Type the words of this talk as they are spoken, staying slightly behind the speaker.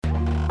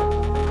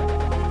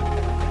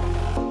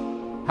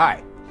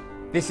Hi,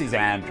 this is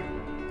Andrew,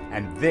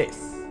 and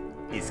this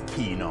is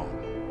Keen On,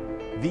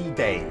 the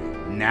daily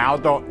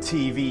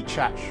now.tv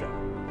chat show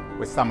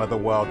with some of the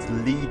world's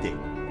leading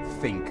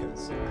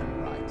thinkers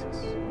and writers.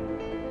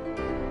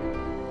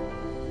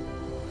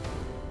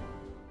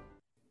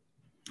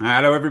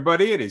 Hello,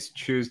 everybody. It is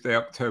Tuesday,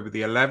 October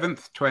the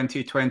 11th,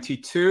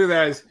 2022.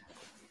 There's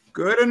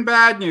good and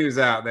bad news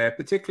out there,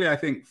 particularly, I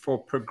think, for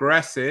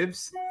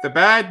progressives. The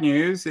bad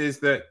news is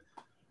that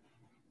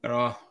there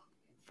are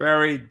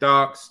very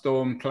dark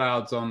storm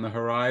clouds on the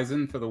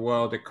horizon for the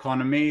world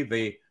economy.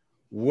 The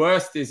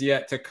worst is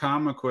yet to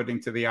come,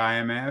 according to the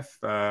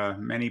IMF.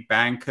 Many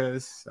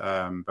bankers,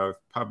 both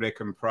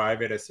public and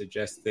private, are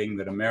suggesting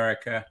that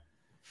America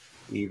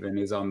even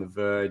is on the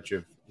verge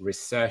of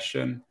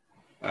recession.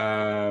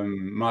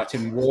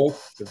 Martin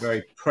Wolf, the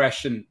very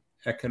prescient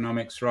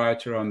economics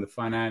writer on the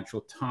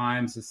Financial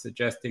Times, is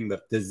suggesting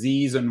that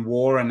disease and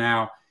war are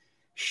now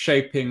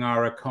shaping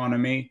our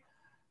economy.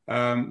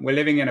 We're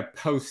living in a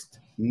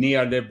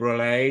post-neoliberal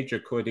age,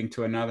 according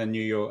to another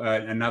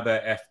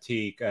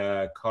FT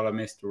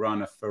columnist,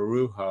 Rana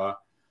Faruha.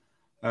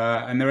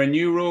 And there are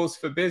new rules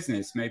for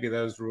business. Maybe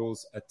those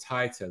rules are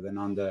tighter than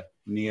under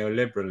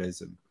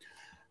neoliberalism.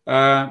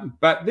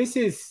 But this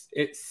is,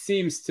 it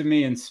seems to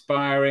me,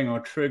 inspiring or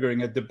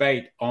triggering a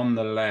debate on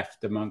the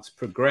left amongst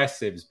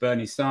progressives.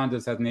 Bernie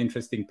Sanders had an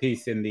interesting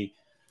piece in the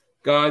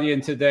Guardian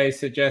today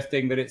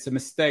suggesting that it's a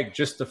mistake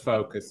just to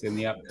focus in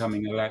the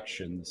upcoming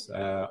elections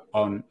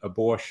on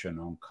abortion,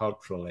 on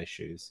cultural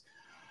issues.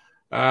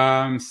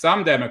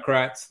 Some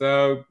Democrats,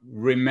 though,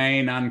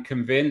 remain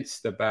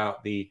unconvinced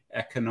about the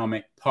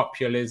economic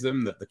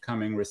populism that the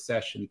coming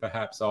recession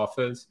perhaps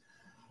offers.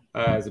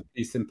 There's a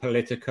piece in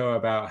Politico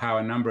about how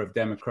a number of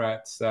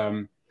Democrats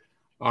are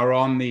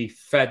on the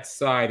Fed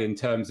side in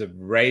terms of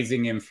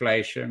raising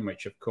inflation,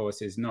 which, of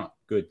course, is not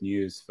good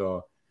news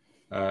for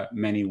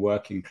many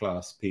working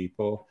class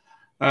people.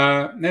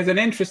 There's an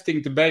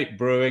interesting debate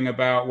brewing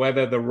about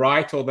whether the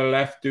right or the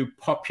left do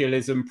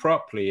populism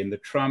properly. In the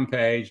Trump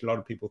age, a lot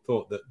of people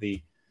thought that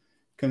the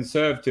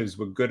conservatives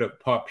were good at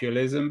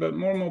populism, but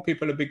more and more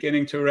people are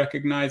beginning to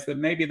recognize that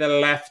maybe the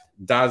left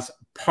does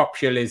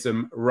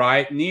populism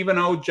right. And even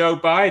old Joe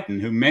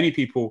Biden, who many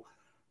people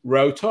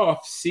wrote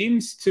off,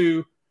 seems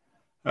to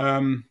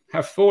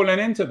have fallen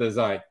into the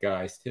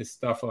zeitgeist. His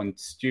stuff on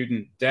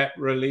student debt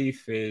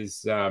relief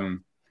is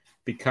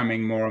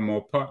becoming more and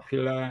more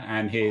popular,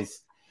 and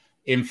his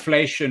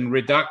Inflation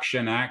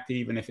Reduction Act,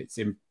 even if it's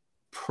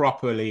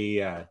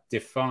improperly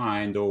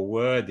defined or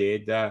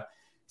worded,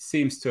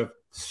 seems to have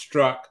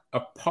struck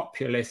a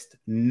populist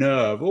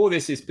nerve. All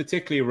this is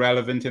particularly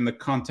relevant in the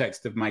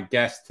context of my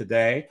guest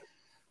today.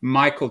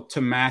 Michael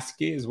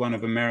Tomasky is one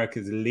of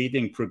America's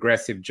leading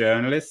progressive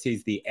journalists.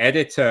 He's the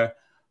editor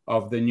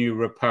of The New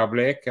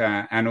Republic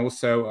and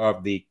also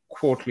of the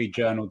quarterly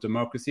journal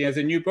Democracy. He has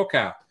a new book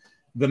out,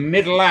 The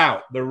Middle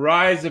Out, The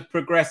Rise of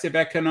Progressive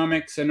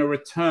Economics and a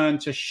Return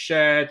to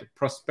Shared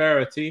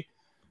Prosperity.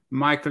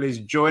 Michael is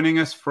joining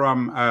us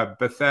from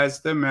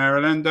Bethesda,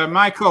 Maryland.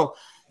 Michael,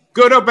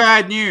 good or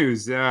bad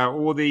news?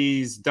 All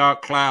these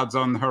dark clouds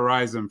on the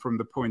horizon from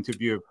the point of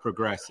view of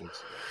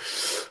progressives.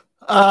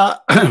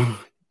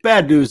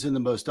 Bad news in the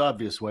most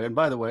obvious way. And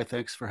by the way,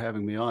 thanks for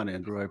having me on,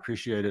 Andrew. I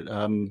appreciate it.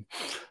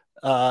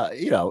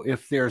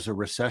 If there's a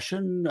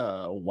recession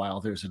while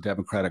there's a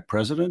Democratic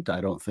president, I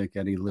don't think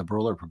any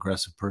liberal or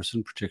progressive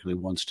person particularly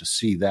wants to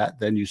see that.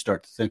 Then you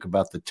start to think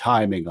about the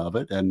timing of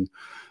it. And,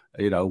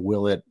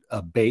 will it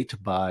abate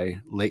by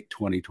late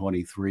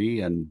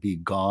 2023 and be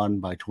gone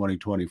by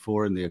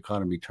 2024 and the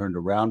economy turned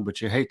around?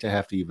 But you hate to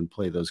have to even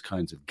play those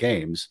kinds of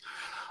games.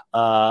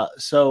 But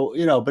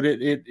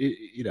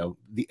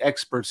the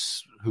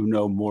experts who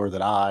know more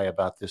than I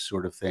about this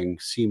sort of thing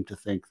seem to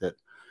think that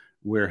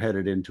we're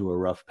headed into a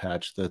rough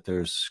patch, that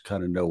there's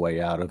kind of no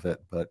way out of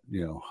it. But,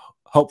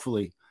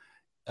 hopefully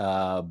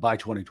by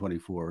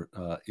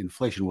 2024,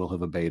 inflation will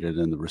have abated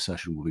and the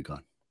recession will be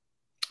gone.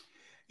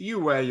 You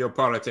wear your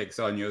politics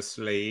on your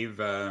sleeve.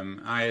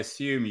 I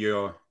assume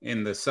you're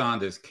in the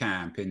Sanders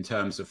camp in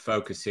terms of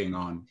focusing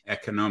on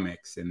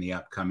economics in the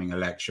upcoming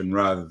election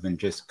rather than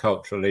just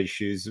cultural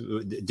issues.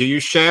 Do you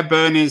share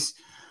Bernie's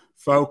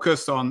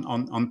focus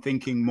on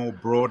thinking more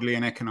broadly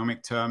in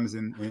economic terms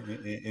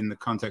in the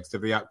context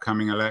of the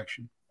upcoming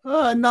election?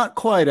 Not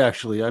quite,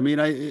 actually. I mean,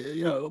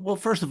 well,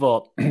 first of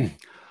all,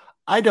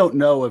 I don't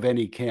know of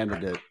any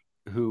candidate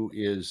who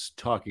is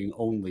talking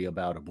only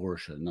about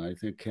abortion. I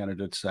think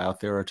candidates out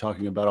there are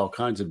talking about all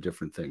kinds of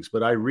different things.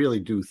 But I really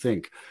do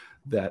think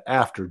that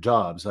after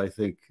Dobbs, I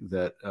think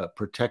that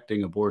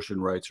protecting abortion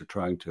rights or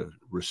trying to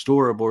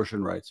restore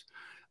abortion rights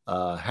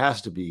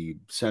has to be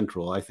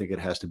central. I think it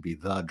has to be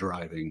the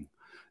driving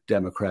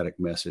Democratic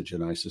message.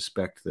 And I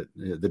suspect that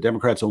the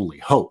Democrats' only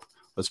hope,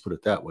 let's put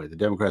it that way, the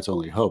Democrats'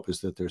 only hope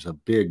is that there's a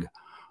big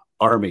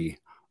army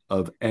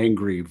of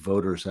angry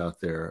voters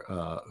out there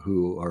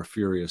who are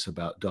furious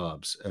about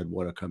Dobbs and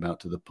want to come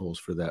out to the polls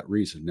for that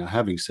reason. Now,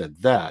 having said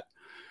that,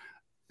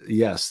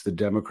 yes, the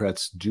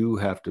Democrats do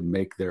have to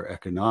make their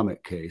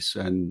economic case.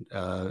 And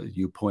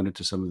you pointed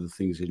to some of the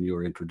things in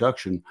your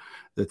introduction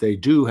that they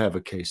do have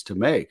a case to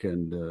make.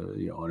 And,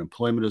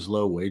 unemployment is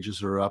low,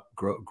 wages are up,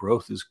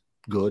 growth is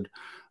good.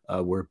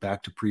 We're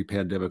back to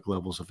pre-pandemic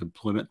levels of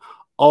employment.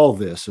 All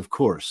this, of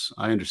course,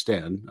 I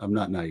understand. I'm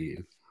not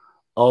naive.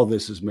 All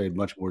this is made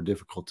much more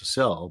difficult to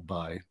sell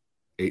by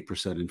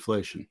 8%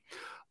 inflation.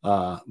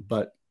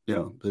 But,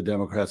 the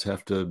Democrats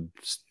have to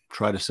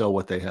try to sell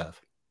what they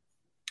have.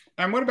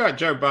 And what about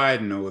Joe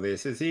Biden, all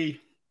this? Is he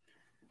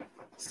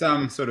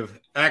some sort of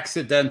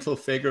accidental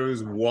figure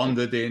who's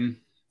wandered in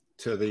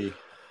to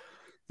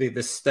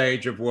the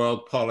stage of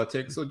world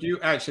politics? Or do you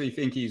actually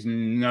think he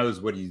knows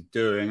what he's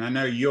doing? I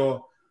know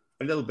you're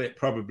a little bit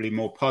probably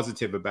more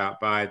positive about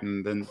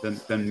Biden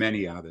than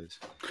many others.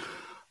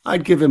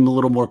 I'd give him a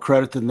little more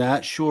credit than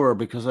that, sure,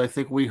 because I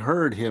think we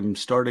heard him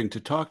starting to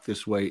talk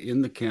this way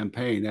in the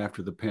campaign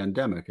after the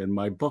pandemic. And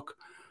my book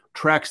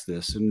tracks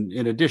this. And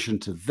in addition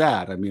to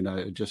that,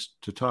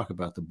 just to talk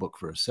about the book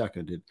for a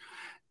second,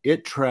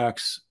 it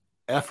tracks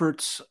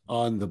efforts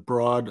on the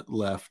broad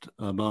left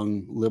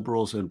among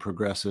liberals and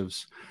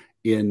progressives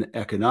in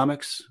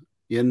economics,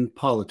 in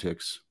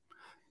politics,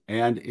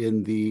 and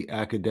in the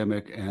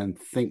academic and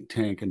think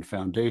tank and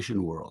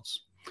foundation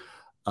worlds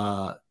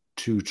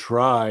to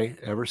try,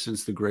 ever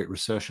since the Great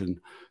Recession,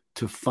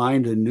 to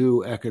find a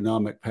new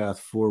economic path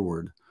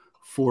forward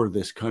for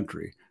this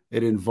country.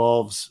 It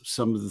involves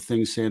some of the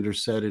things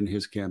Sanders said in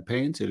his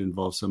campaigns. It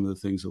involves some of the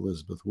things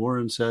Elizabeth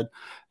Warren said.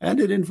 And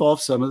it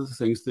involves some of the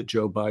things that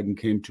Joe Biden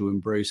came to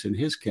embrace in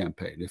his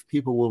campaign. If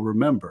people will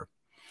remember,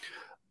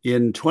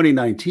 in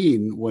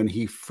 2019, when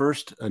he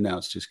first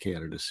announced his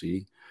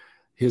candidacy,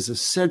 his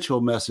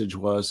essential message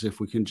was, if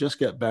we can just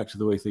get back to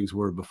the way things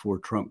were before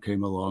Trump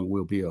came along,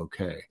 we'll be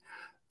okay.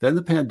 Then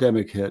the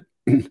pandemic hit,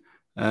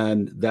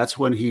 and that's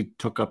when he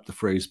took up the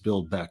phrase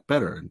 "Build Back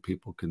Better." And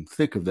people can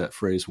think of that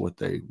phrase what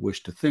they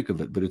wish to think of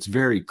it, but it's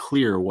very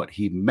clear what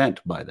he meant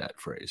by that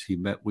phrase. He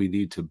meant we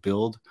need to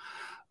build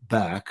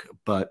back,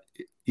 but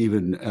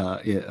even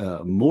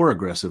more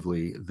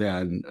aggressively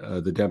than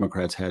the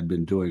Democrats had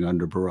been doing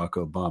under Barack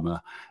Obama.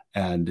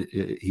 And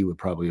he would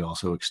probably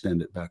also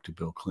extend it back to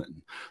Bill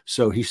Clinton.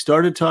 So he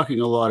started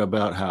talking a lot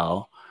about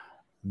how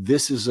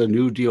this is a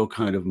New Deal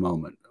kind of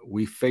moment.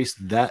 We face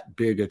that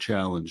big a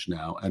challenge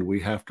now, and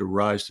we have to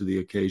rise to the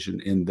occasion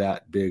in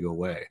that big a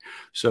way.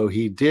 So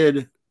he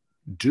did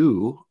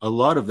do a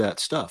lot of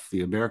that stuff.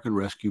 The American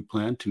Rescue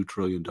Plan, $2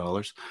 trillion,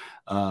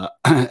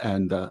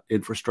 and the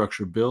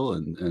infrastructure bill,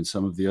 and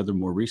some of the other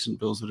more recent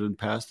bills that have been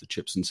passed, the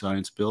CHIPS and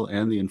Science bill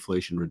and the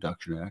Inflation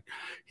Reduction Act.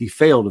 He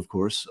failed, of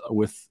course,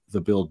 with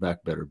the Build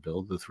Back Better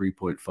bill, the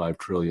 $3.5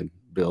 trillion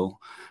bill,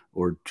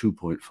 or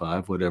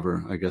 2.5,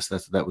 whatever. I guess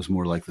that was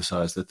more like the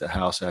size that the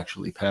House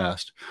actually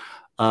passed.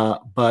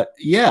 But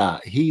yeah,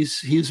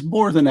 he's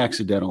more than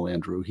accidental,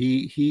 Andrew.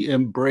 He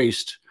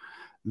embraced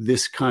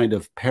this kind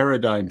of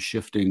paradigm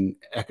shifting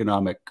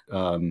economic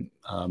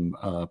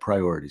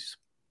priorities.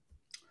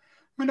 I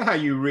wonder how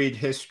you read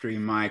history,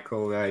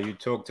 Michael. You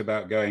talked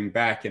about going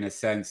back, in a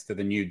sense, to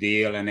the New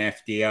Deal and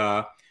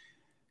FDR.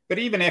 But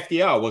even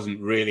FDR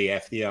wasn't really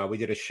FDR. We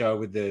did a show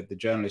with the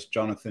journalist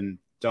Jonathan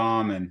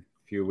Darman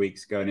a few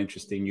weeks ago, an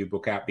interesting new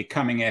book out,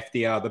 Becoming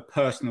FDR, the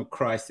Personal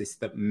Crisis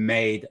That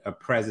Made a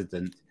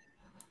President.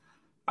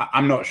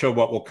 I'm not sure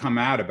what will come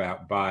out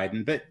about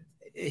Biden, but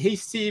he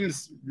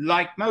seems,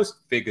 like most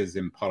figures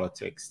in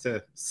politics,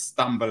 to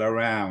stumble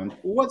around.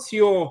 What's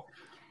your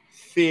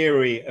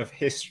theory of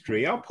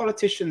history? Are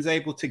politicians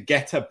able to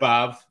get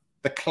above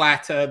the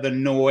clatter, the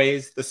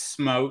noise, the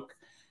smoke,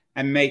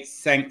 and make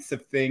sense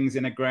of things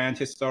in a grand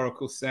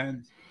historical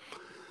sense?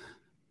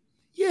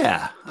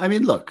 Yeah.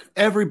 Look,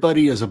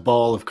 everybody is a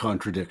ball of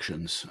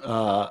contradictions,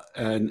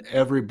 and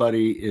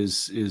everybody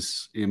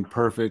is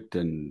imperfect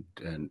and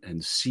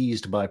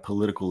seized by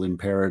political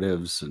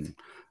imperatives and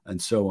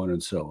so on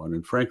and so on.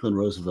 And Franklin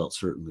Roosevelt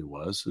certainly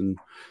was. And,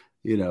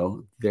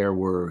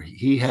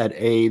 he had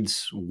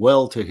aides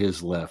well to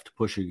his left,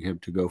 pushing him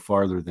to go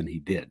farther than he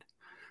did.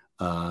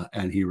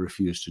 And he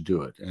refused to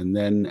do it. And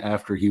then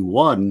after he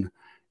won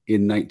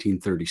in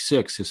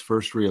 1936, his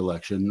first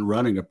reelection,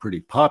 running a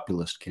pretty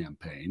populist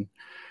campaign,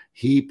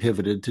 he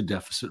pivoted to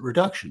deficit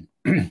reduction.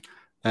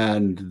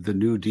 And the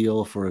New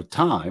Deal for a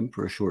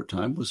short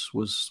time,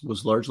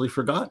 was largely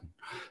forgotten.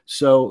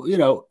 So,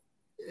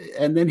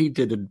 and then he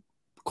did a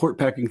court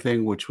packing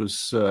thing, which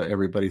was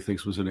everybody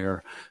thinks was an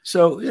error.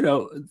 So,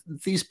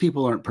 these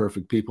people aren't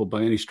perfect people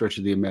by any stretch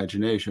of the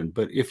imagination.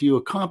 But if you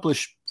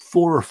accomplish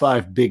 4 or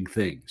 5 big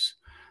things,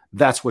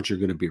 that's what you're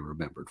going to be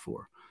remembered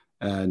for.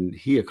 And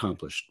he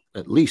accomplished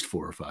at least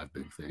 4 or 5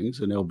 big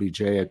things, and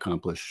LBJ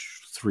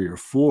accomplished 3 or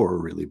 4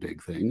 really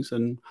big things.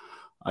 And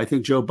I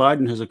think Joe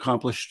Biden has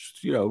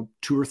accomplished, 2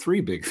 or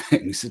 3 big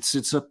things.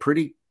 It's a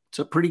pretty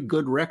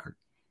good record.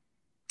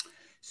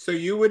 So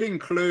you would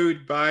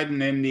include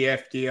Biden in the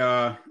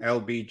FDR,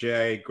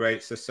 LBJ,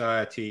 Great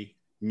Society,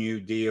 New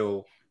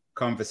Deal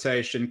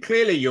conversation.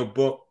 Clearly, your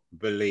book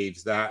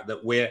believes that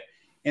we're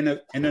in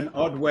an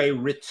odd way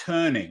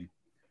returning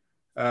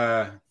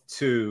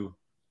to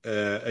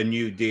a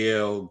New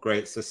Deal,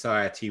 Great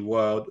Society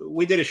world.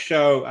 We did a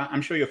show,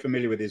 I'm sure you're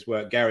familiar with his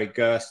work, Gary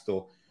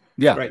Gerstle,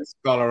 great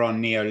scholar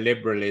on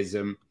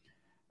neoliberalism.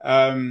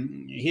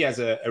 He has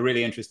a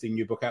really interesting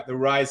new book out, The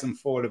Rise and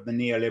Fall of the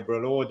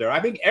Neoliberal Order. I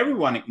think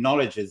everyone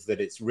acknowledges that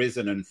it's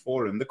risen and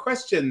fallen. The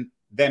question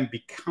then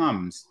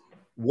becomes,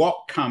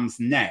 what comes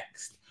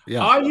next?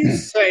 Yeah. Are you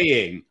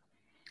saying,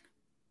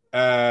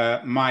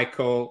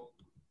 Michael,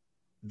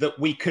 that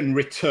we can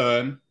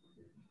return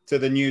to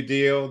the New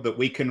Deal, that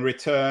we can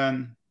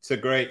return to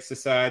Great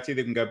Society,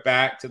 that we can go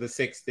back to the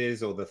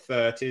 60s or the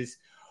 30s?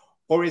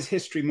 Or is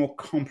history more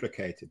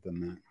complicated than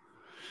that?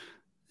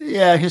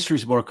 Yeah,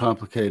 history's more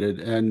complicated.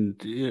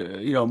 And,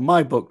 you know,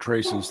 my book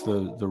traces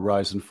the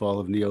rise and fall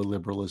of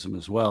neoliberalism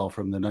as well,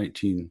 from the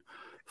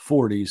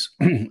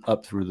 1940s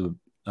up through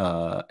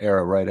the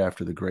era right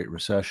after the Great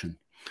Recession.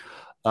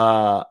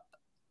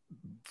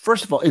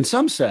 First of all, in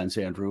some sense,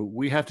 Andrew,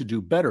 we have to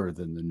do better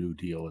than the New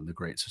Deal and the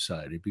Great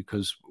Society,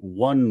 because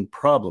one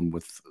problem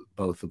with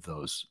both of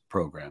those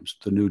programs,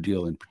 the New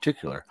Deal in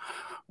particular,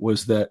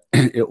 was that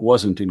it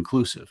wasn't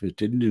inclusive. It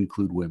didn't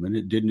include women.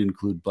 It didn't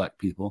include Black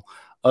people.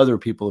 Other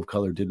people of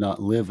color did not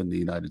live in the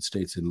United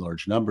States in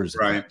large numbers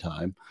at that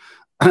time.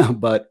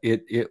 But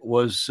it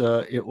was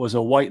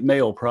a white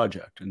male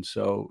project. And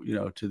so, you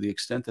know, to the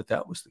extent that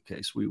that was the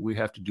case, we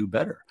have to do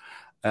better.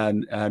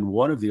 And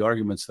one of the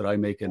arguments that I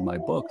make in my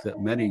book that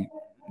many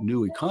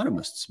new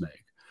economists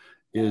make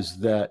is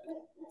that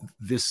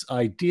this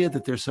idea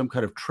that there's some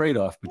kind of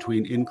trade-off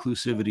between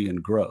inclusivity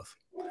and growth,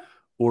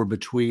 or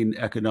between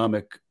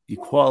economic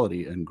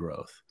equality and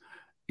growth,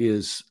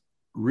 is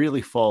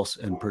really false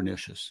and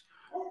pernicious.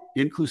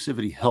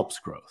 Inclusivity helps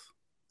growth,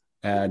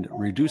 and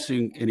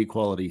reducing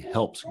inequality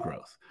helps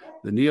growth.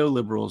 The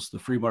neoliberals, the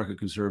free market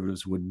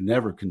conservatives, would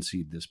never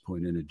concede this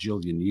point in a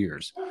jillion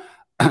years.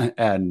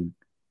 And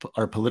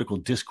our political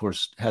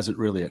discourse hasn't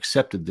really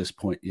accepted this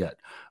point yet,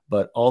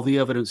 but all the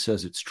evidence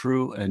says it's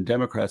true, and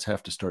Democrats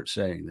have to start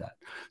saying that.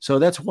 So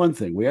that's one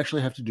thing. We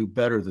actually have to do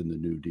better than the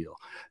New Deal.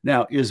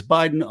 Now, is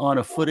Biden on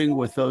a footing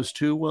with those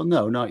two? Well,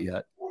 no, not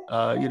yet.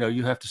 You know,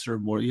 you have to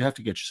serve more. You have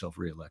to get yourself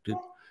reelected.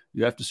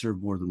 You have to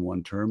serve more than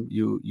one term.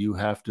 You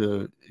have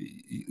to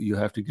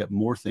get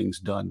more things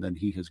done than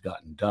he has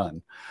gotten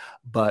done.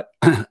 But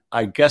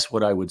I guess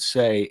what I would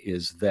say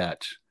is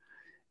that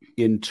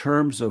in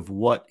terms of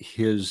what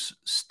his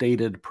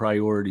stated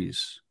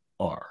priorities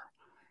are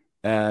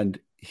and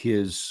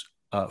his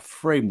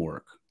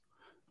framework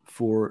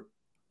for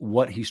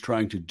what he's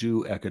trying to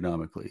do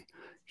economically,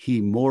 he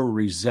more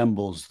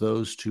resembles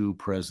those two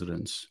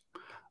presidents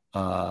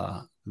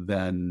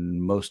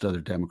than most other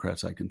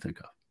Democrats I can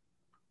think of.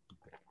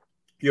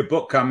 Your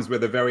book comes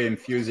with a very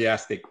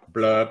enthusiastic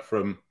blurb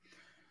from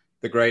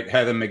the great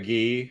Heather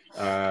McGhee.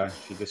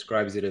 She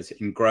describes it as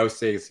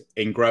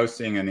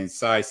engrossing and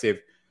incisive.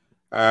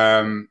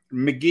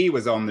 McGee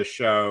was on the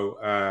show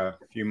a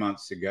few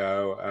months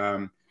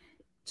ago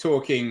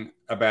talking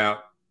about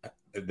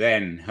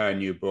then her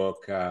new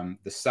book, The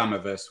Sum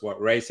of Us, What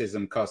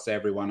Racism Costs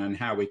Everyone and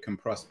How We Can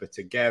Prosper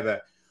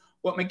Together.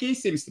 What McGee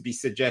seems to be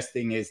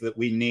suggesting is that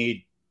we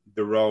need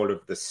the role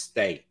of the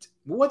state.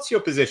 What's your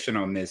position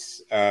on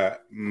this,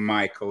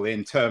 Michael,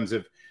 in terms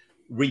of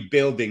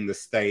rebuilding the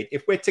state?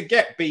 If we're to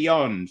get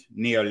beyond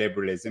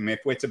neoliberalism,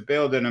 if we're to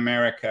build an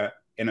America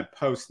in a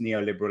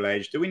post-neoliberal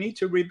age, do we need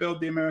to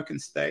rebuild the American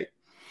state?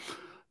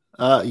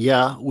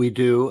 Yeah, we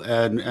do.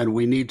 And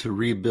we need to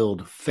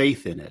rebuild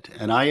faith in it.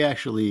 And I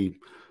actually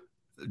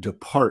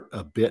depart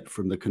a bit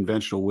from the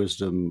conventional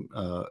wisdom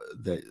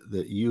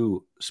that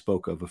you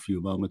spoke of a few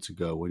moments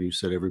ago when you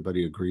said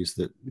everybody agrees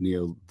that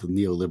the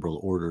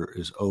neoliberal order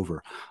is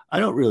over. I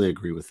don't really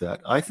agree with that.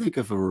 I think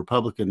if a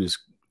Republican is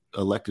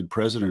elected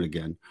president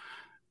again,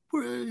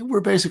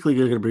 we're basically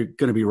going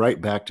to be right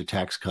back to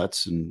tax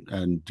cuts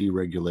and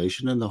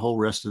deregulation and the whole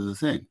rest of the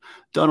thing.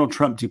 Donald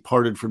Trump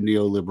departed from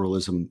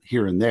neoliberalism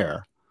here and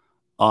there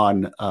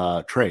on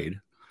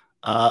trade,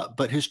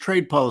 but his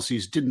trade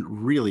policies didn't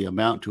really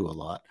amount to a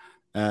lot.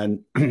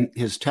 And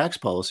his tax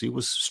policy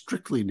was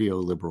strictly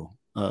neoliberal,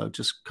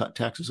 just cut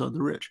taxes on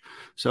the rich.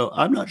 So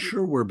I'm not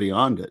sure we're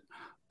beyond it.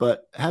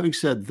 But having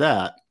said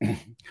that,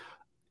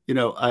 you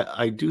know,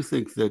 I do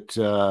think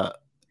that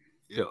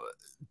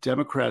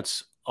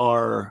Democrats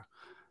are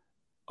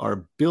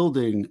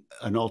building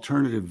an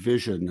alternative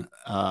vision,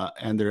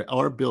 and they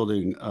are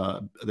building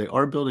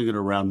it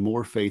around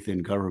more faith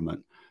in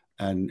government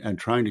and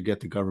trying to get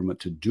the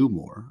government to do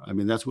more. I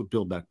mean, that's what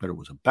Build Back Better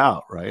was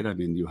about, right? I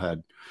mean, you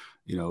had,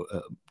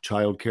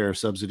 child care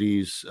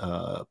subsidies,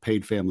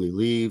 paid family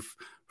leave,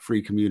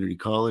 free community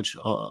college.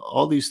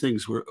 All these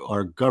things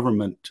are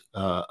government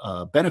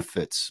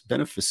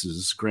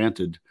benefices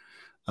granted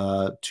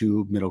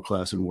to middle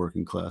class and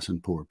working class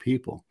and poor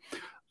people.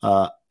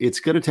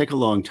 It's going to take a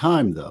long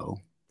time, though,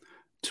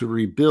 to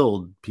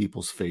rebuild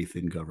people's faith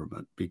in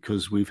government,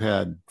 because we've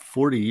had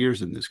 40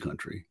 years in this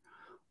country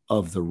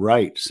of the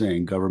right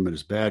saying government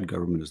is bad,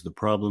 government is the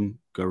problem,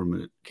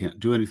 government can't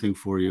do anything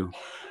for you,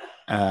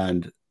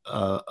 and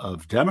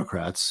of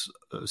Democrats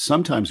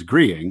sometimes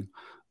agreeing,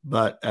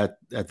 but at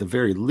the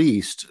very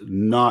least,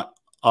 not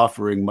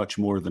offering much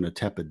more than a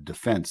tepid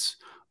defense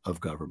of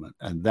government.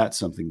 And that's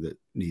something that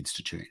needs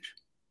to change.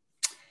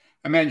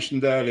 I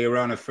mentioned earlier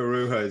on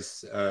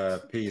Faruha's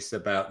piece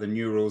about the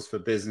new rules for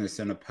business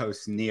in a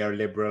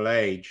post-neoliberal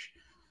age.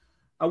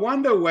 I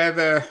wonder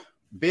whether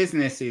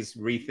business is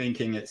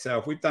rethinking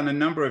itself. We've done a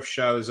number of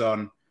shows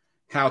on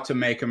how to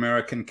make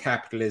American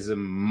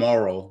capitalism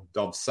moral.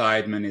 Dov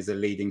Seidman is a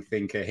leading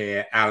thinker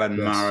here. Alan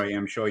Murray,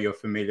 I'm sure you're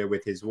familiar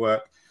with his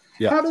work.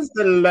 Yeah. How does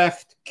the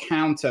left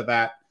counter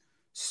that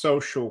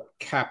social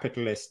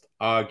capitalist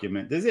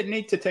argument? Does it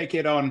need to take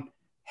it on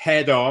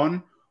head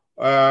on?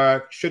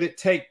 Should it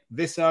take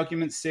this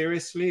argument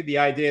seriously? The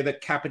idea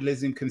that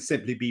capitalism can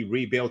simply be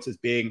rebuilt as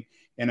being,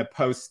 in a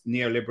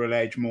post-neoliberal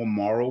age, more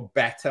moral,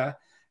 better,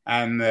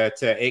 and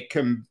that it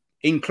can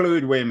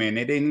include women,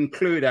 it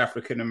include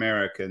African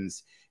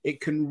Americans,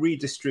 it can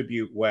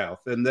redistribute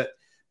wealth, and that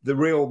the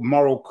real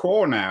moral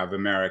core now of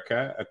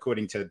America,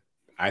 according to,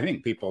 I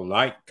think, people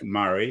like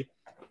Murray,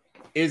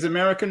 is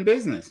American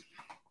business.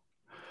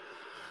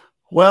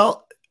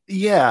 Well,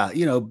 yeah,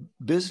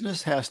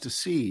 business has to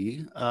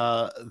see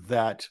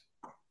that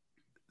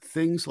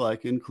things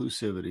like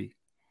inclusivity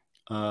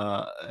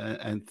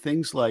and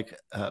things like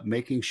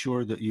making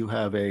sure that you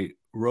have a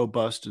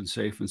robust and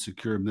safe and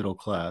secure middle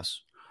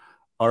class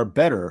are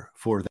better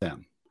for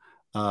them.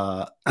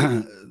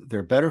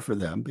 They're better for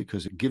them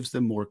because it gives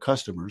them more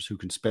customers who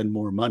can spend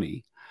more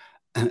money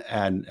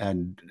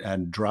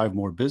and drive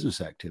more business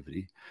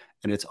activity.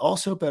 And it's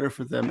also better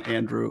for them,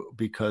 Andrew,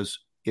 because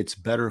it's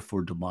better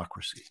for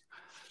democracy.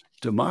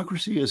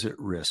 Democracy is at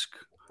risk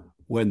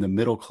when the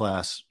middle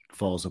class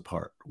falls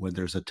apart, when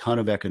there's a ton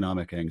of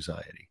economic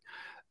anxiety.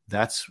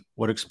 That's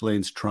what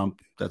explains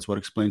Trump. That's what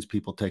explains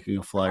people taking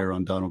a flyer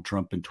on Donald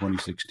Trump in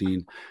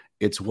 2016.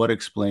 It's what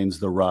explains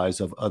the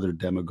rise of other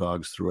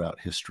demagogues throughout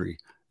history.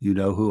 You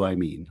know who I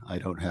mean. I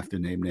don't have to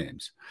name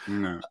names.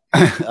 No.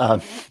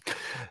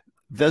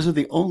 Those are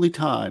the only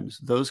times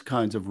those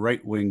kinds of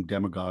right-wing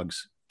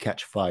demagogues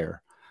catch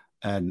fire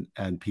and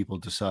people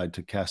decide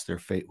to cast their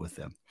fate with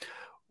them.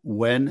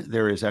 When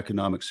there is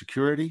economic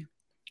security,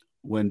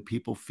 when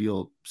people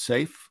feel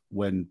safe,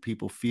 when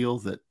people feel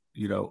that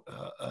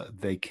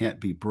they can't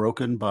be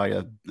broken by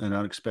an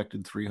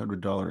unexpected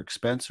 $300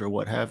 expense or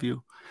what have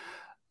you,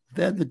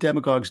 then the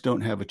demagogues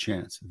don't have a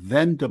chance.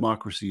 Then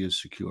democracy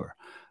is secure.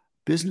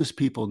 Business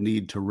people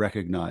need to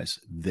recognize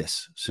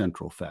this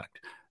central fact.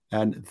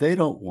 And they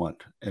don't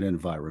want an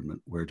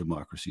environment where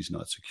democracy is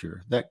not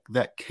secure.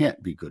 That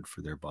can't be good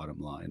for their bottom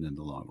line in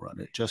the long run.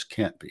 It just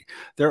can't be.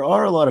 There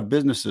are a lot of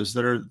businesses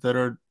that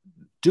are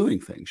doing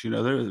things.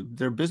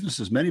 There are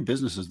businesses, many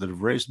businesses that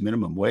have raised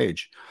minimum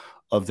wage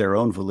of their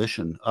own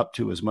volition up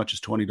to as much as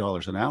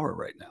 $20 an hour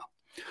right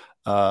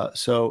now.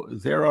 So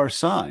there are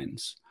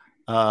signs,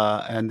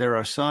 and there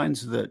are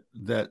signs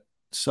that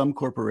some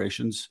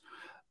corporations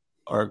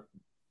are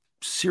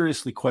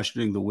seriously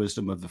questioning the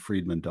wisdom of the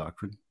Friedman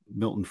doctrine.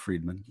 Milton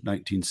Friedman,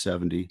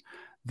 1970,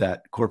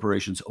 that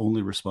corporations'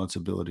 only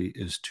responsibility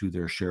is to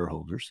their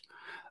shareholders.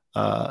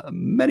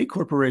 Many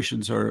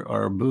corporations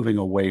are moving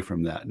away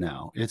from that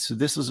now. This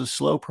is a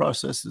slow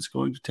process that's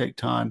going to take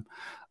time,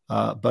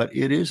 but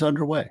it is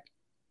underway.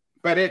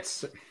 But I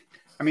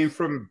don't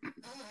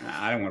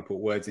want to put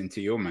words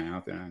into your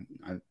mouth, and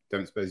I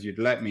don't suppose you'd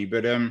let me,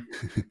 but from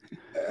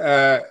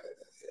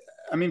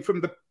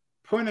the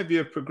point of view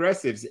of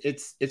progressives,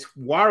 it's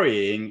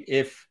worrying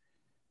if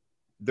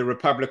the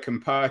Republican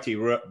Party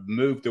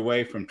moved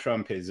away from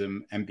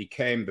Trumpism and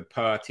became the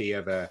party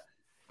of a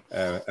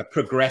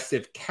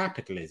progressive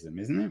capitalism,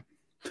 isn't it?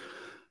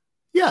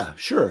 Yeah,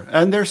 sure.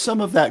 And there's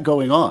some of that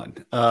going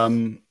on.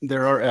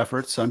 There are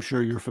efforts, I'm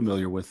sure you're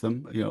familiar with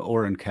them,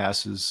 Orrin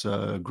Cass's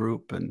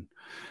group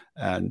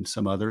and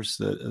some others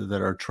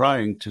that are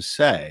trying to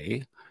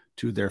say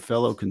to their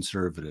fellow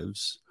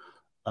conservatives,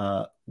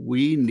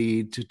 we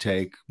need to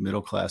take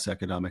middle-class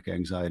economic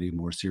anxiety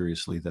more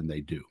seriously than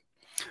we do.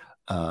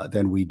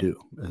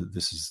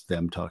 This is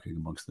them talking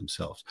amongst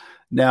themselves.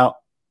 Now,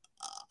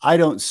 I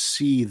don't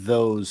see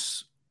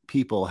those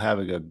people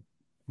having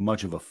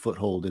much of a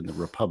foothold in the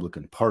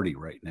Republican Party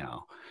right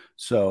now.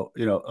 So,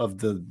 of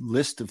the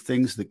list of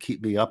things that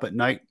keep me up at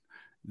night,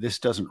 this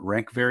doesn't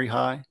rank very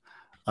high.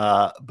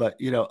 But,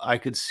 I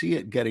could see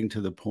it getting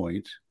to the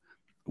point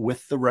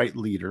with the right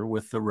leader,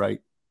 with the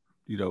right,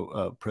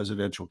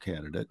 presidential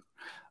candidate,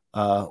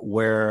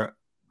 where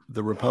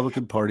the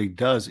Republican Party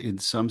does, in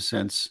some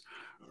sense,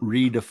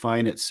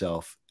 redefine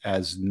itself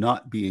as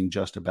not being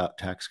just about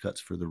tax cuts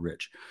for the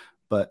rich.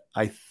 But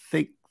I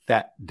think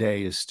that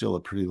day is still a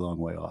pretty long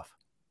way off.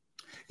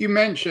 You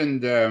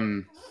mentioned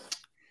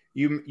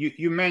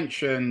you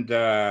mentioned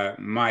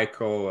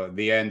Michael,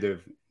 the end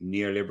of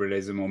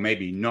neoliberalism, or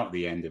maybe not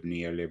the end of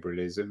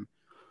neoliberalism,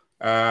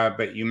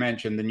 but you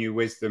mentioned the new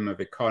wisdom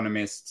of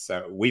economists.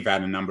 We've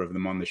had a number of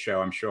them on the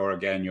show. I'm sure,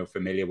 again, you're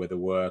familiar with the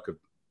work of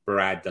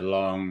Brad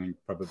DeLong, and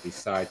probably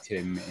cite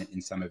him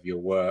in some of your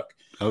work.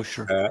 Oh,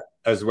 sure.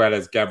 As well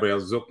as Gabriel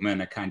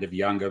Zuckman, a kind of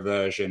younger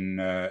version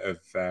of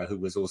who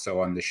was also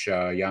on the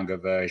show, a younger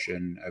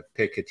version of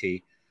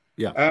Piketty.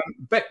 Yeah.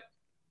 But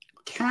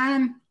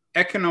can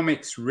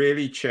economics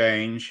really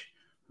change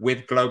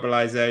with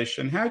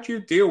globalization? How do you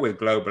deal with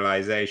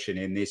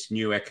globalization in this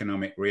new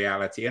economic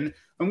reality? And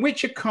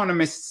which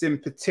economists in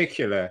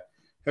particular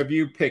have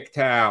you picked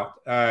out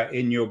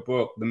in your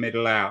book, The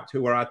Middle Out,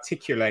 who are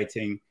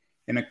articulating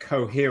in a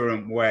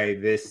coherent way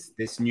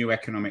this new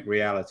economic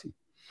reality?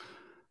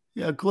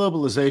 Yeah,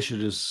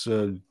 globalization is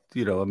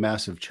a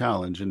massive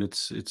challenge, and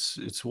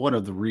it's one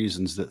of the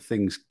reasons that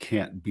things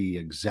can't be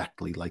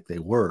exactly like they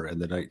were in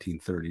the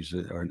 1930s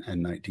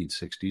and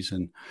 1960s,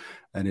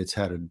 and it's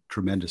had a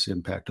tremendous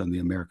impact on the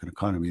American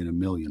economy in a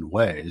million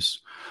ways.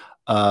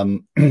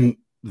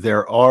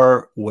 There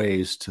are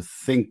ways to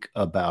think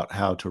about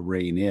how to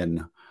rein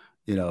in,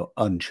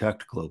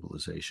 unchecked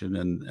globalization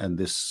and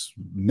this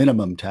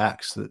minimum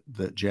tax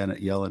that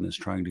Janet Yellen is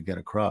trying to get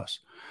across.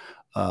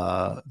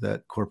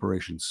 That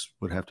corporations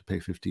would have to pay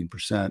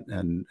 15%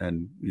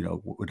 and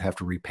would have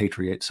to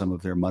repatriate some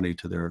of their money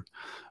to their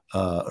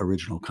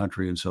original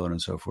country and so on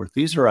and so forth.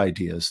 These are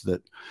ideas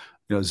that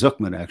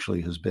Zuckman actually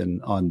has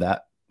been on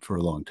that for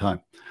a long time.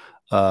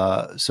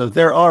 So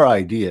there are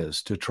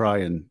ideas to try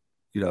and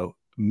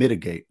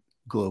mitigate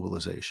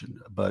globalization,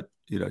 but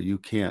you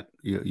can't.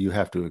 You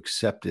have to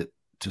accept it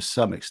to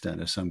some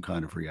extent as some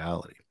kind of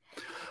reality.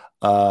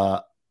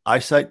 I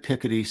cite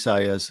Piketty,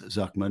 Saez,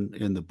 Zuckman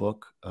in the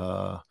book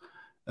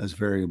as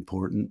very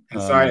important.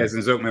 And Saez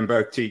and Zuckman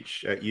both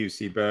teach at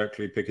UC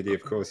Berkeley. Piketty,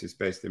 of course, is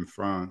based in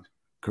France.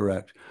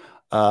 Correct.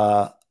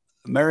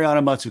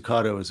 Mariana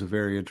Mazzucato is a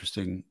very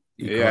interesting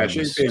economist.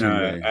 Yeah, she's been.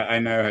 I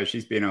know her.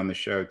 She's been on the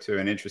show too.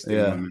 An interesting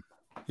woman.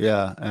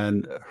 Yeah,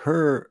 and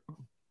her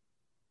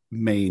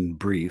main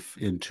brief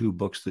in 2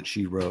 books that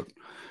she wrote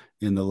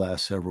in the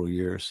last several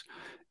years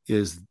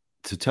is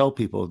to tell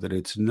people that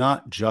it's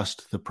not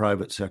just the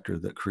private sector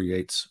that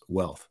creates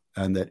wealth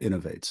and that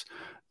innovates.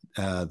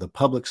 The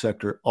public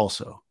sector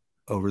also,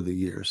 over the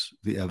years,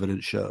 the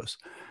evidence shows,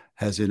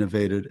 has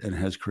innovated and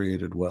has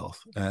created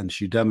wealth. And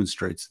she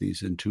demonstrates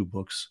these in 2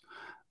 books.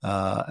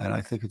 And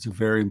I think it's a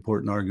very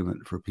important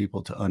argument for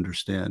people to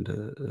understand,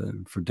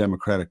 for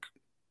Democratic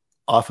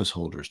office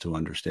holders to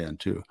understand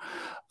too.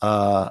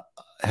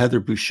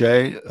 Heather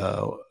Boushey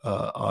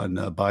on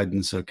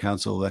Biden's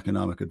Council of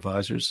Economic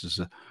Advisors is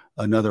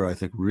another, I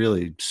think,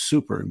 really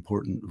super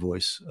important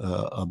voice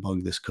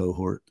among this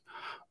cohort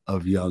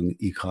of young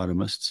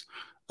economists.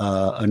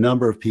 A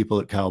number of people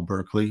at Cal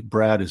Berkeley.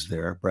 Brad is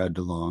there, Brad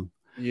DeLong.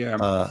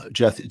 Yeah.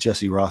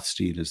 Jesse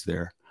Rothstein is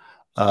there.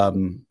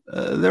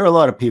 There are a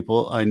lot of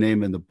people I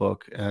name in the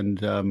book,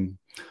 and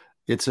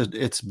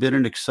it's been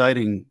an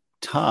exciting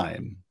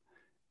time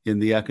in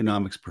the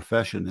economics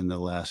profession in the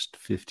last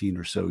 15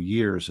 or so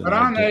years. But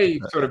aren't they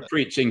sort of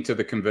preaching to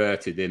the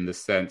converted in the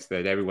sense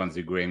that everyone's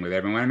agreeing with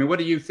everyone? I mean, what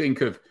do you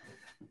think of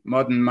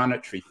modern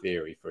monetary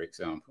theory, for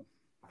example?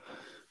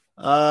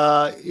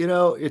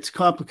 It's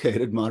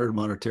complicated, modern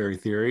monetary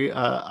theory.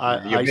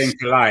 You're being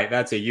polite.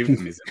 That's a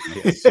euphemism.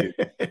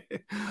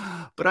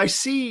 But I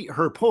see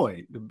her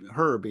point,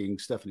 her being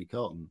Stephanie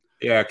Kelton.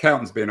 Yeah,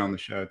 Kelton's been on the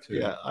show too.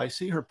 Yeah, I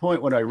see her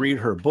point when I read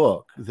her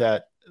book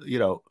that,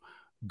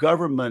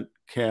 government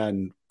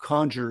can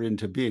conjure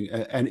into being,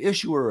 an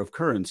issuer of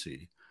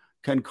currency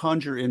can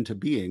conjure into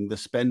being the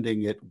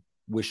spending it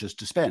wishes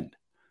to spend.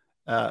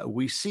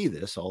 We see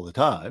this all the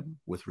time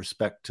with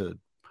respect to,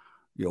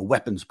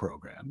 weapons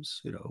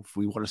programs. If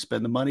we want to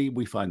spend the money,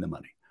 we find the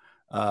money.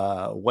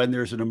 When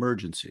there's an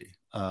emergency,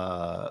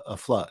 a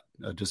flood,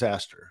 a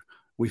disaster,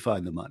 we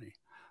find the money.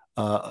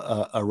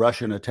 A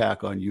Russian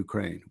attack on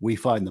Ukraine, we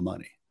find the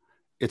money.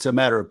 It's a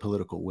matter of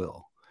political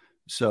will.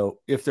 So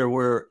if there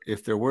were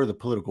the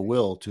political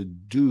will to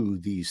do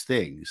these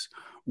things,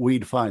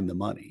 we'd find the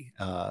money.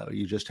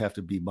 You just have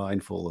to be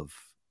mindful of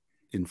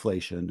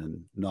inflation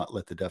and not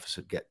let the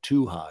deficit get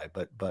too high.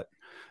 But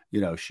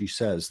she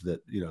says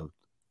that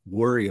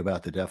worry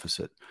about the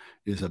deficit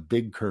is a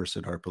big curse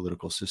in our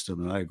political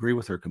system, and I agree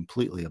with her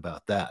completely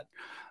about that.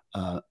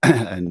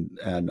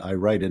 And I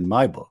write in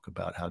my book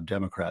about how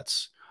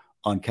Democrats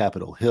on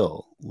Capitol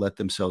Hill let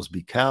themselves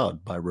be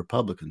cowed by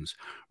Republicans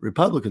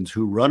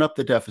who run up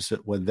the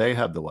deficit when they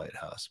have the White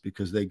House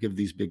because they give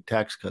these big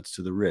tax cuts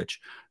to the rich.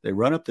 They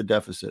run up the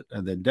deficit,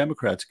 and then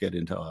Democrats get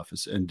into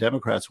office, and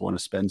Democrats want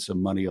to spend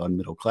some money on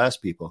middle class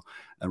people,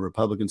 and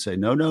Republicans say,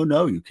 no,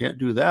 you can't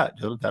do that.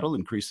 That'll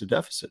increase the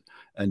deficit,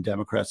 and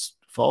Democrats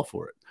fall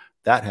for it.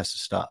 That has to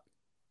stop.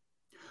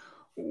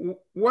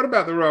 What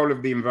about the role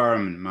of the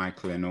environment,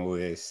 Michael, in all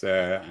this?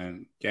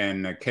 And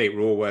again, Kate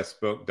Raworth's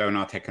book,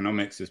 Donut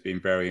Economics, has been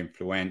very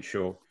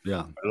influential.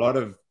 Yeah. A lot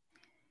of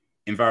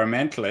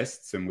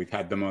environmentalists, and we've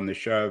had them on the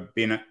show,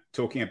 been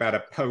talking about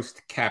a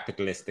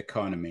post-capitalist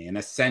economy, an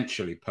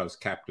essentially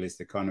post-capitalist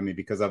economy,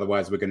 because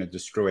otherwise we're going to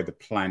destroy the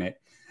planet.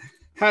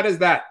 How does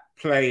that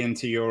play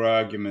into your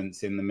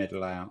arguments in The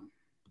Middle Out?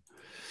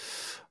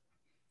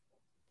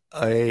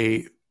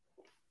 A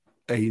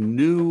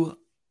new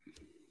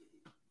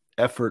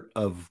effort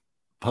of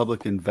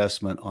public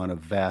investment on a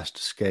vast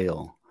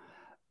scale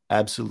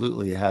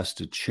absolutely has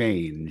to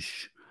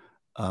change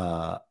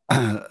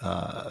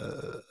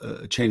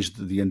change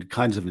the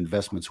kinds of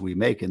investments we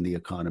make in the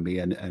economy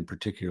and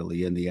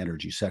particularly in the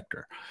energy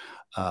sector.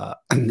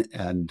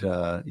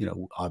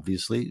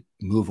 Obviously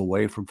move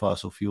away from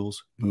fossil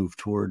fuels, move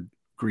toward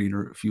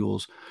greener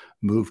fuels,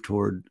 move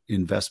toward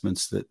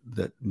investments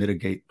that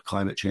mitigate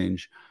climate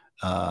change,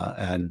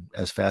 and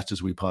as fast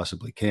as we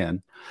possibly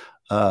can.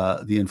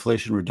 The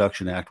Inflation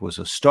Reduction Act was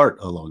a start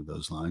along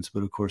those lines,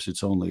 but of course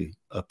it's only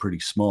a pretty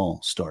small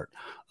start.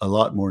 A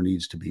lot more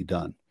needs to be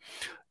done.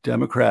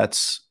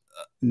 Democrats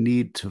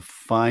need to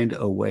find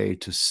a way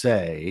to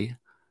say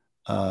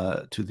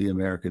to the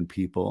American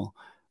people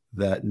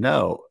that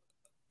no,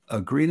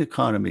 a green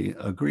economy,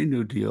 a Green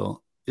New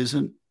Deal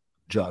isn't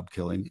job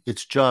killing,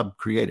 it's job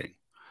creating.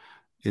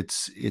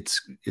 It's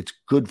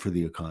good for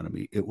the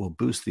economy. It will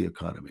boost the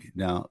economy.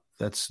 Now,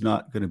 that's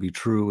not going to be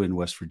true in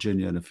West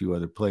Virginia and a few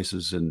other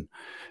places. And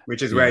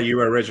which is where you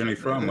were originally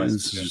from,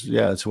 West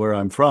Virginia. Yeah, it's where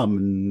I'm from.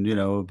 And,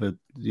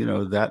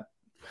 that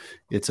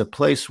it's a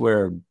place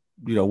where,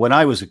 when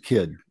I was a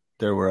kid,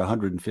 there were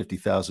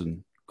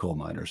 150,000 coal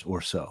miners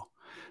or so.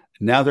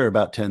 Now there are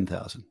about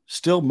 10,000.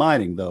 Still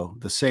mining, though,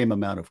 the same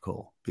amount of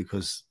coal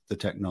because the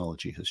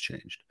technology has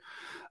changed.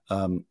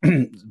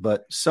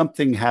 But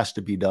something has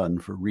to be done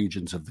for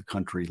regions of the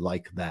country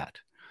like that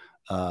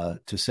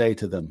to say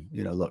to them,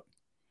 look,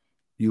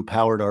 you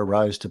powered our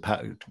rise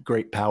to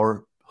great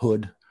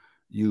powerhood.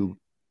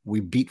 We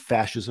beat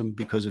fascism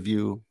because of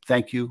you.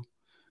 Thank you.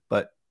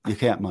 But you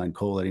can't mine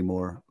coal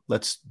anymore.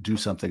 Let's do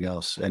something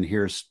else. And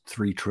here's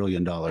 $3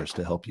 trillion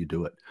to help you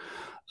do it.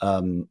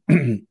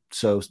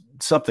 So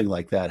something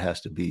like that has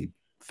to be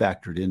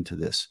factored into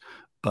this.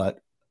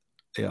 But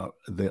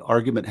the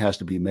argument has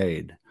to be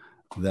made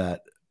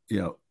that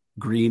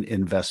green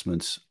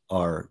investments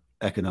are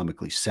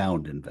economically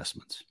sound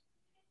investments.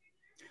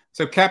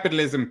 So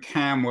capitalism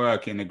can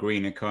work in a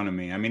green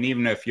economy. I mean,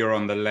 even if you're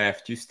on the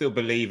left, you still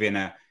believe in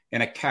a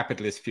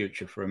capitalist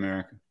future for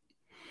America.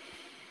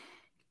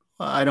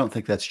 I don't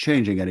think that's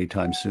changing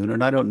anytime soon,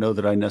 and I don't know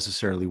that I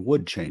necessarily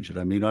would change it.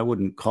 I mean, I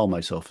wouldn't call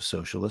myself a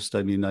socialist.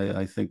 I mean,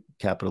 I think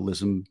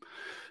capitalism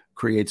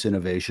creates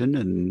innovation,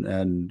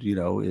 and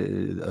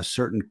a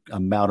certain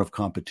amount of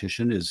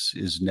competition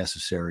is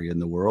necessary in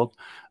the world.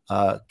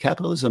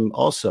 Capitalism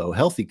also,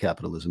 healthy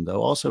capitalism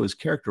though, also is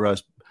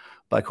characterized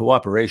by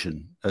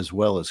cooperation as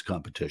well as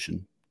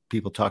competition.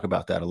 People talk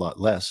about that a lot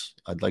less.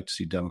 I'd like to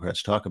see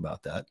Democrats talk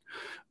about that,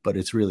 but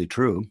it's really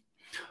true.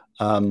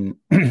 So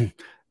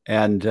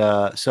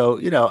I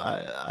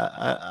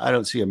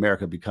don't see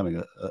America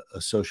becoming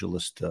a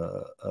socialist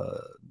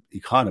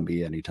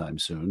economy anytime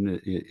soon,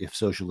 if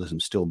socialism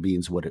still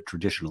means what it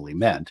traditionally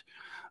meant,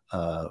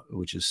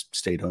 which is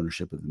state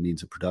ownership of the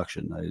means of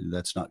production.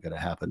 That's not going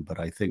to happen. But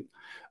I think,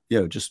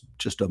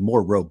 just a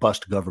more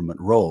robust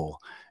government role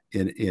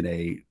in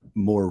a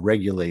more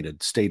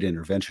regulated state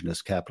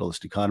interventionist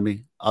capitalist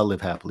economy, I'll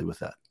live happily with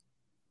that.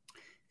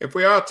 If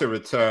we are to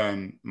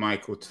return,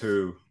 Michael,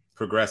 to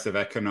progressive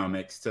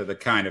economics, to the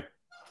kind of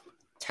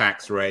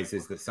tax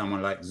raises that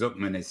someone like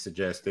Zuckman is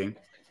suggesting,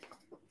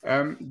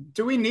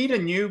 do we need a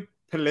new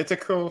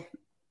political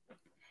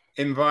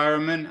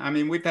environment? I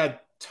mean, we've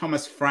had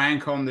Thomas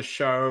Frank on the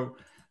show.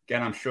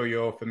 Again, I'm sure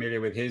you're familiar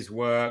with his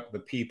work. The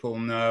People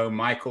Know.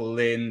 Michael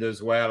Lind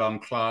as well on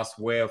class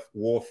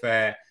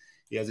warfare.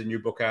 He has a new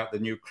book out, The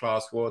New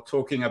Class War,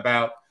 talking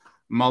about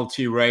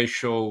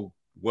multiracial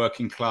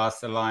working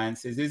class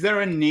alliances. Is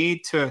there a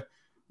need to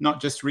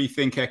not just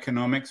rethink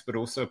economics, but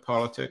also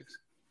politics?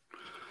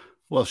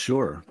 Well,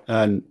 sure.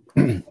 And,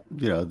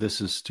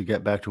 this is to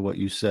get back to what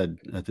you said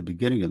at the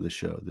beginning of the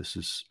show. This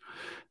is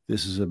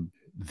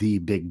the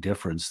big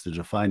difference, the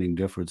defining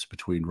difference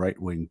between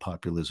right-wing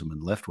populism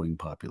and left-wing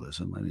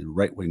populism. I mean,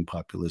 right-wing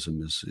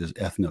populism is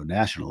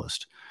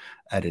ethno-nationalist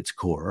at its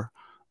core.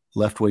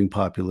 Left-wing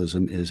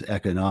populism is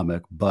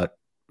economic, but,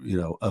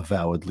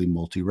 avowedly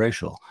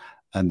multiracial.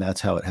 And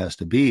that's how it has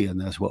to be. And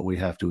that's what we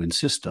have to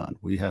insist on.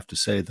 We have to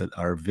say that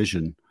our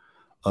vision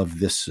of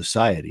this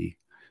society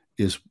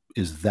is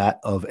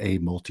that of a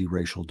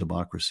multiracial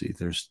democracy.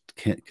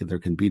 There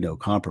can be no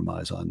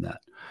compromise on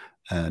that.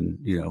 And,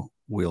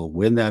 we'll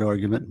win that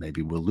argument.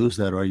 Maybe we'll lose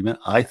that argument.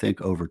 I think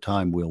over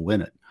time we'll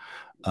win it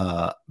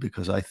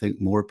because I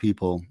think more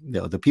people,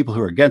 the people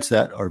who are against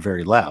that are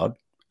very loud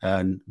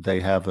and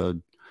they have a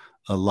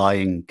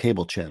lying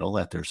cable channel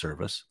at their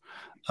service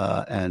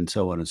and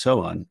so on and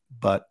so on.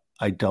 But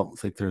I don't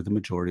think they're the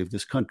majority of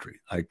this country.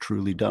 I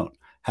truly don't.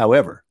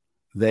 However,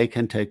 they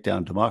can take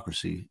down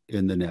democracy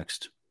in the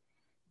next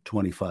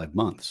 25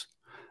 months.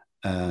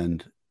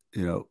 And,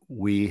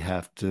 we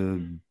have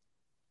to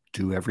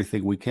do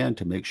everything we can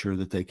to make sure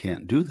that they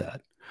can't do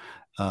that.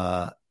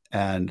 I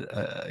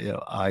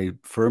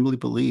firmly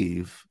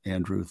believe,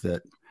 Andrew,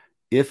 that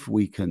if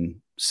we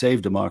can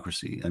save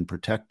democracy and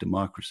protect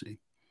democracy,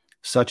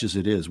 such as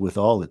it is with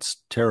all its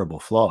terrible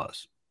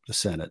flaws, the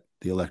Senate,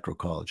 the Electoral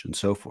College, and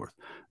so forth,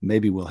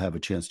 maybe we'll have a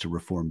chance to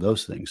reform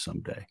those things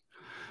someday.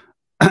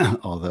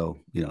 Although,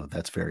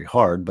 that's very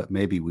hard, but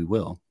maybe we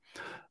will.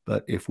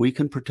 But if we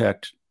can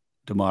protect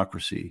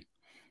democracy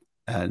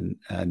and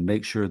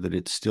make sure that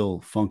it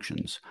still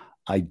functions,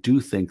 I do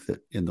think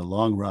that in the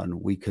long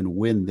run we can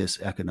win this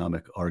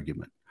economic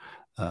argument.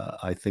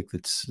 I think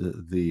that's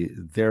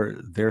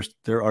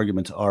their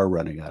arguments are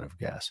running out of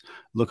gas.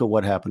 Look at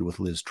what happened with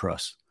Liz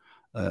Truss,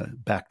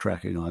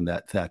 backtracking on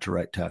that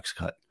Thatcherite tax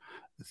cut.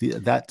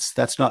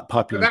 That's not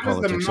popular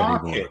politics anymore. That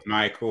was the market,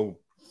 Michael,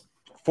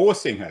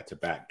 forcing her to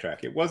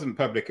backtrack. It wasn't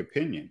public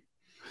opinion.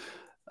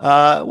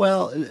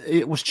 Well,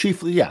 it was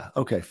chiefly, yeah,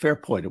 okay, fair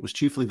point. It was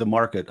chiefly the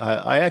market.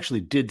 I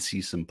actually did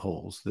see some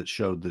polls that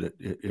showed that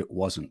it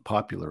wasn't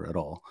popular at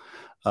all.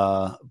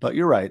 But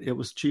you're right. It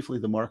was chiefly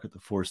the market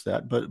that forced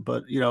that.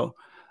 But you know,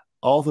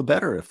 all the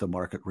better if the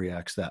market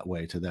reacts that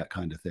way to that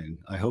kind of thing.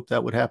 I hope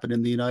that would happen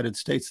in the United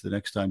States the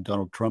next time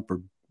Donald Trump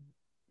or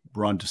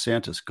Ron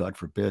DeSantis, God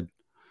forbid,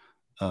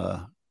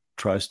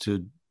 tries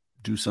to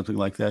do something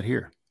like that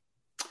here.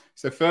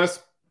 So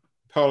first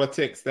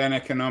politics, then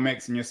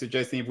economics, and you're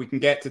suggesting if we can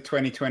get to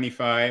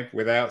 2025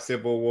 without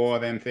civil war,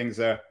 then things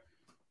are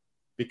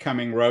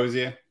becoming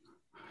rosier?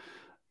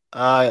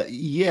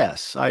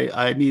 Yes.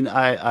 I mean,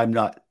 I'm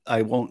not,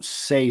 I won't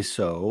say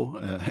so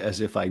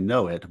as if I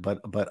know it,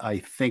 but I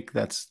think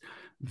that's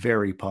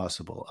very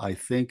possible. I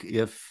think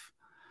if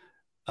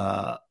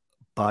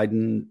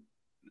Biden,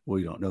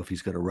 we don't know if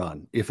he's going to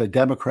run, if a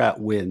Democrat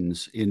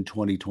wins in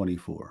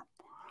 2024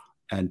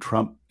 and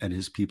Trump and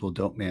his people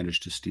don't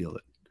manage to steal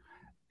it,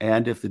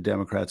 and if the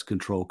Democrats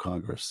control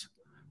Congress,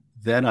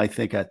 then I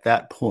think at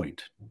that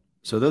point,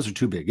 so those are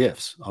two big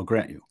ifs, I'll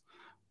grant you.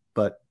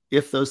 But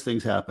if those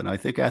things happen, I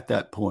think at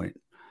that point,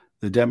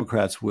 the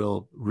Democrats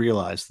will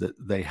realize that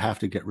they have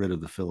to get rid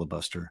of the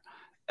filibuster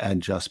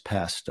and just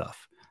pass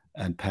stuff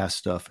and pass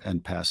stuff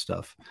and pass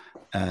stuff.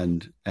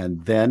 And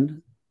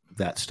then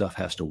that stuff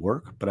has to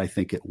work, but I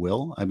think it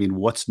will. I mean,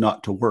 what's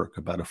not to work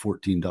about a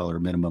 $14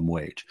 minimum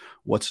wage?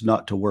 What's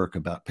not to work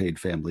about paid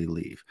family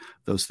leave?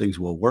 Those things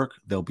will work.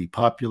 They'll be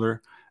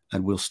popular,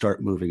 and we'll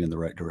start moving in the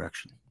right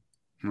direction.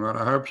 Well,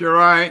 I hope you're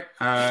right.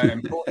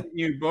 Important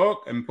new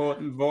book,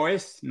 important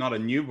voice, not a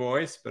new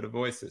voice, but a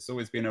voice that's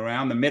always been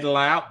around. The Middle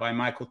Out by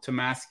Michael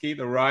Tomasky,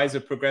 The Rise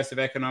of Progressive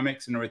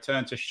Economics and a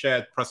Return to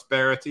Shared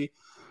Prosperity.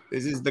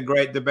 This is the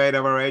great debate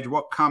of our age.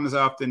 What comes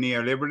after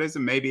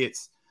neoliberalism? Maybe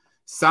it's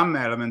some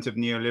element of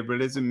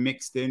neoliberalism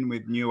mixed in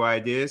with new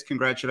ideas.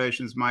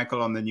 Congratulations,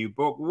 Michael, on the new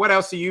book. What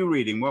else are you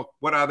reading?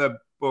 What other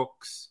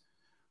books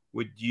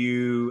would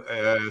you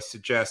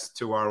suggest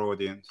to our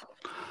audience?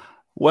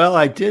 Well,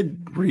 I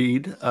did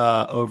read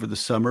over the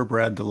summer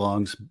Brad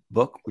DeLong's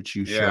book, which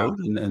you showed,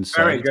 and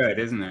very good,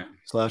 isn't it?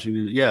 Slashing,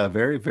 yeah,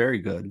 very, very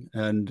good.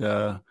 And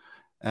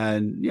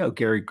you know,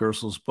 Gary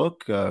Gerstl's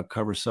book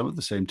covers some of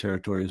the same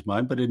territory as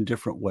mine, but in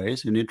different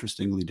ways, in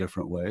interestingly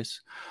different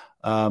ways.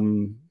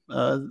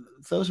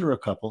 Those are a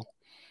couple.